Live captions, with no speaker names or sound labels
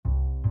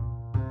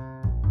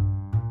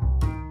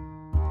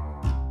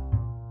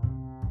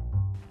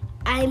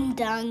I'm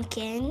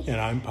Duncan. And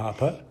I'm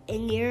Papa.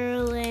 And you're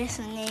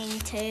listening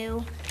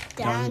to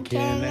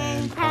Duncan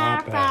and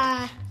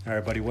Papa. All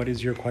right, buddy, what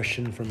is your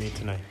question for me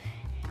tonight?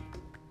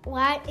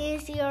 What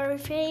is your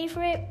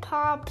favorite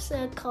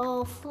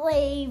popsicle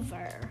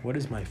flavor? What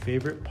is my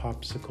favorite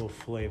popsicle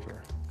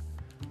flavor?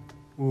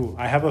 Ooh,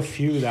 I have a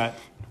few that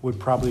would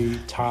probably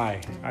tie.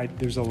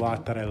 There's a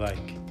lot that I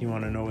like. Do you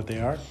want to know what they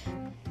are?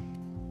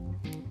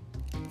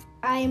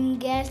 I'm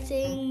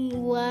guessing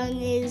one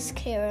is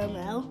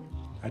caramel.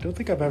 I don't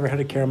think I've ever had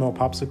a caramel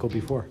popsicle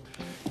before.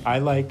 I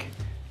like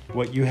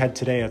what you had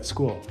today at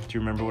school. Do you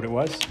remember what it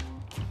was?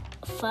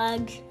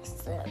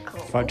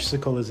 Fudgesicle.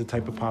 Fudgesicle is a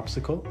type of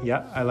popsicle.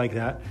 Yeah, I like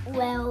that.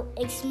 Well,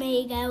 it's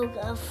made out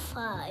of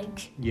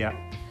fudge. Yeah.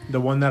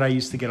 The one that I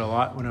used to get a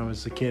lot when I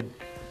was a kid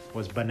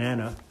was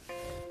banana.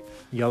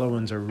 Yellow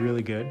ones are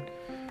really good.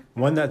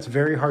 One that's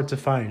very hard to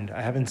find,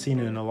 I haven't seen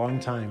it in a long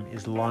time,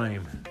 is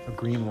lime, a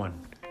green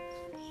one.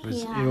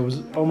 It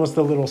was almost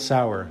a little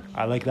sour.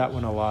 I like that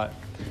one a lot.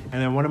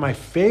 And then one of my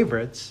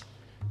favorites,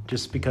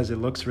 just because it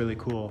looks really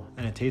cool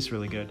and it tastes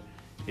really good,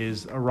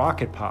 is a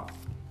Rocket Pop.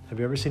 Have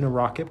you ever seen a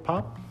Rocket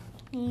Pop?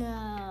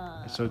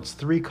 No. So it's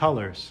 3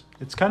 colors.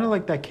 It's kind of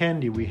like that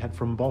candy we had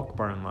from Bulk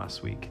Barn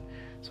last week.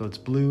 So it's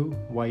blue,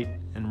 white,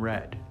 and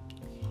red.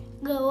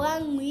 The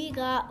one we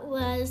got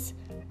was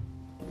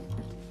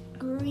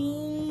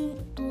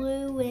green,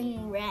 blue,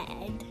 and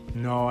red.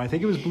 No, I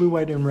think it was blue,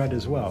 white, and red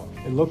as well.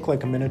 It looked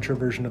like a miniature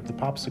version of the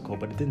popsicle,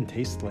 but it didn't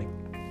taste like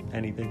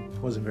anything. It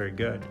wasn't very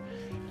good.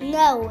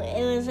 No,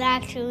 it was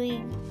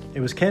actually... It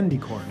was candy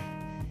corn.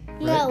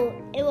 Right? No,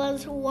 it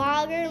was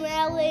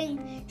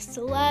watermelon,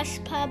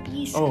 slush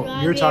puppy, strawberry.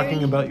 Oh, you're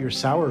talking about your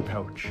sour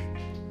pouch.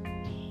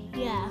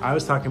 Yeah. I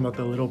was talking about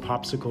the little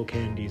popsicle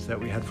candies that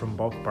we had from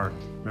Bulk Barn.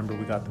 Remember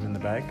we got them in the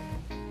bag?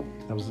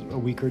 That was a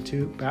week or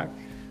two back.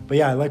 But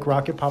yeah, I like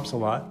Rocket Pops a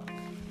lot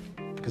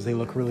because they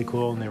look really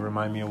cool and they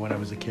remind me of when I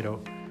was a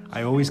kiddo.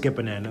 I always get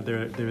banana.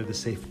 They're the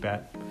safe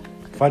bet.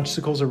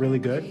 Fudgesicles are really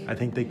good. I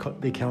think they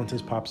count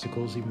as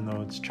popsicles even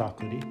though it's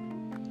chocolatey.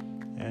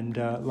 And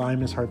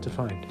lime is hard to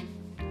find.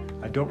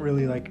 I don't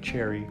really like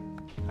cherry.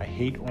 I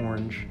hate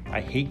orange.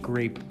 I hate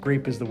grape.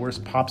 Grape is the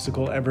worst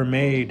popsicle ever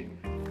made.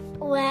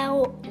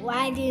 Well,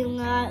 why do you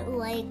not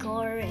like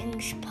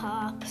orange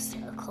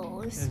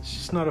popsicles? It's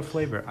just not a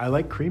flavor. I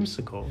like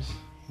creamsicles,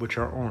 which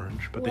are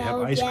orange, but they have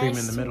ice cream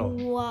in the middle.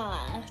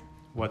 What?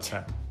 What's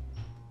that?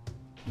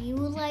 You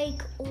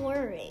like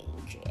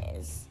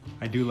oranges.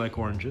 I do like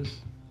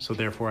oranges, so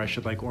therefore I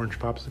should like orange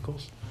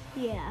popsicles?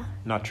 Yeah.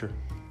 Not true.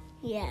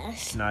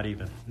 Yes. Not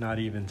even,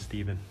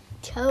 Steven.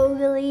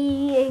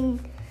 Totally in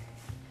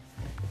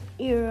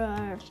your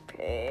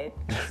armpit.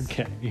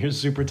 Okay, you're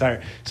super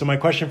tired. So my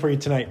question for you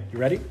tonight, you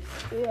ready?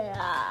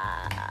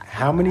 Yeah.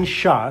 How many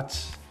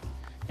shots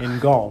in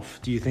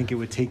golf do you think it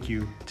would take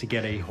you to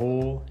get a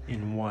hole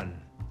in one?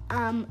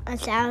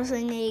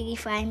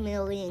 1,085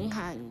 million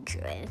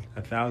hundred.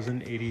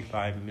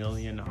 1,085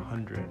 million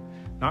hundred.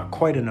 Not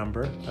quite a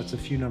number. That's a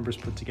few numbers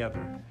put together.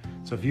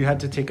 So if you had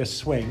to take a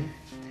swing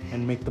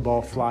and make the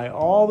ball fly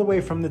all the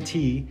way from the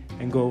tee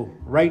and go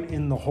right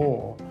in the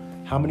hole,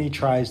 how many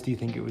tries do you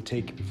think it would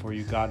take before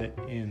you got it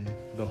in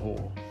the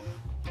hole?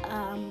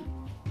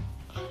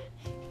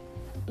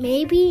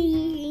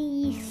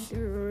 Maybe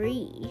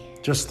 3.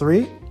 Just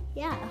 3?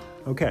 Yeah.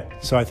 Okay,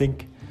 so I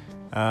think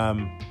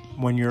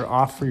when you're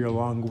off for your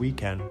long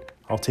weekend,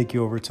 I'll take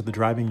you over to the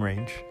driving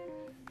range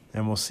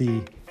and we'll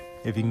see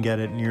if you can get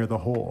it near the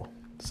hole.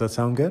 Does that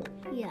sound good?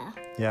 Yeah.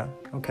 Yeah?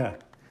 Okay.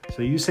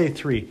 So you say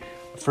 3.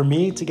 For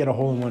me to get a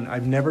hole in one,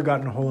 I've never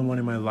gotten a hole in one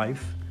in my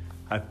life.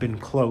 I've been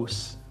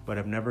close, but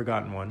I've never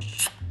gotten one.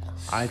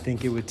 I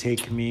think it would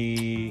take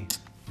me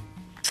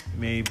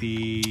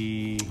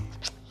maybe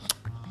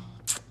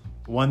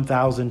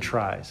 1,000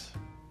 tries.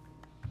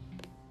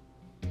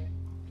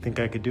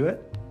 Think I could do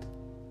it?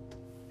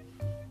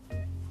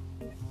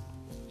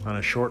 On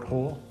a short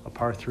hole, a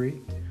par 3.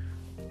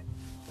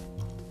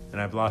 And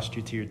I've lost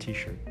you to your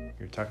t-shirt.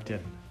 You're tucked in.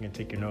 I'm going to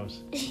take your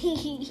nose.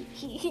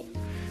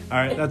 All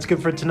right, that's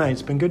good for tonight.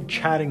 It's been good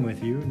chatting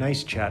with you.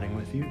 Nice chatting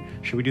with you.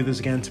 Should we do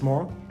this again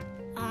tomorrow?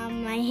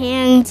 My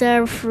hands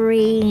are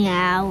free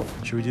now.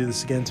 Should we do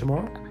this again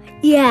tomorrow?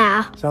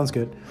 Yeah. Sounds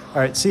good. All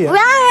right, see ya.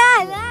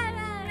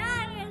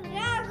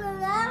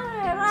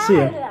 See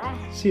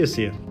ya.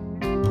 See ya.